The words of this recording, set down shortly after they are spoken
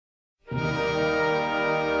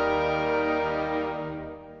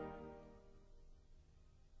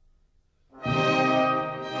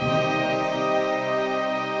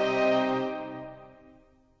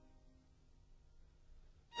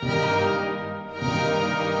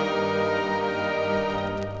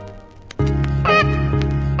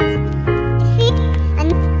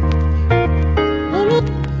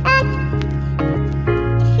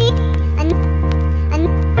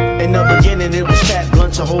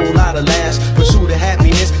whole lot of laughs. Pursuit of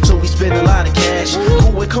happiness, so we spend a lot of cash.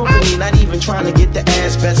 Cool with company, not even trying to get the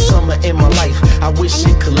ass. Best summer in my life, I wish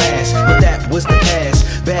it could last, but that was the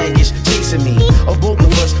past. Baggage chasing me, of both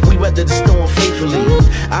of us, we weathered the storm faithfully.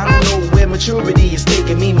 I don't know where maturity is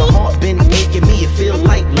taking me. My heart been aching me, it feel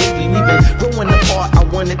like lately we've been growing apart. I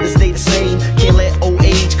wanted to stay the same, can't let old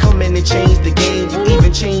age come in and change the game.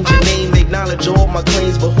 Even change your name, acknowledge all my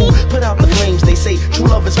claims, but who put out the flames? They say true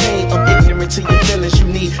love is pain. I'm ignorant to your feelings, you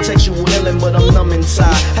need sexual healing, but I'm numb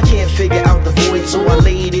inside. I can't figure out the void, so I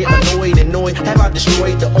laid it annoyed. Have I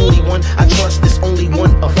destroyed the only one I trust? There's only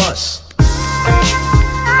one of us.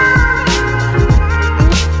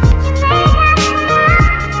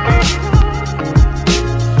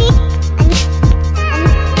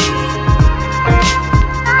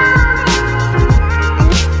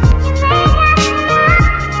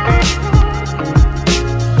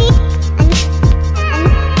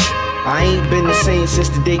 Since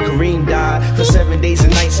the day Kareem died, for 7 days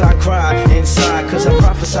and nights I cried inside, cause I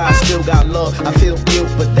prophesied still got love. I feel guilt,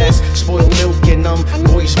 but that's spoiled milk and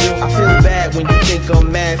boys milk. I feel bad when you think I'm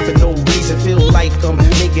mad for no reason. Feel like I'm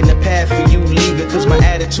making the path for you leaving, cause my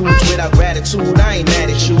attitude's without gratitude. I ain't mad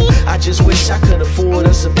at you, I just wish I could afford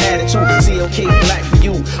us some attitude. See, okay, black for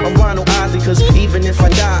you, I'm Ronald Isley, cause even if I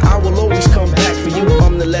die, I will always come back for you.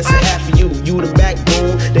 I'm the lesser half of you, you the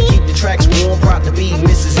backbone that keep the tracks warm. Proud to be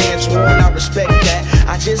Mrs. Antoine, I respect that.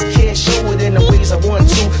 I just can't show it in the ways I want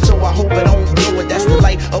to, so I hope I don't blow it. That's the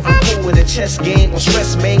light of a pro with a chess game on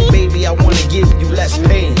stress, man. Baby, I wanna give you less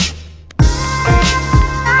pain.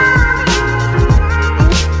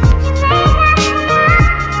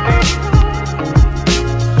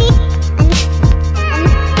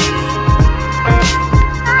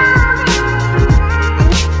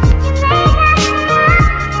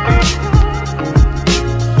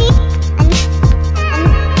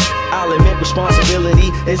 Responsibility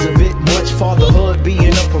is a bit much. Fatherhood,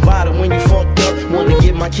 being a provider when you fucked up. Wanna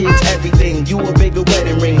give my kids everything. You a bigger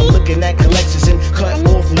wedding ring. I'm looking at collections and cut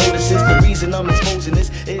off notices. The reason I'm exposing this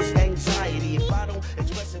is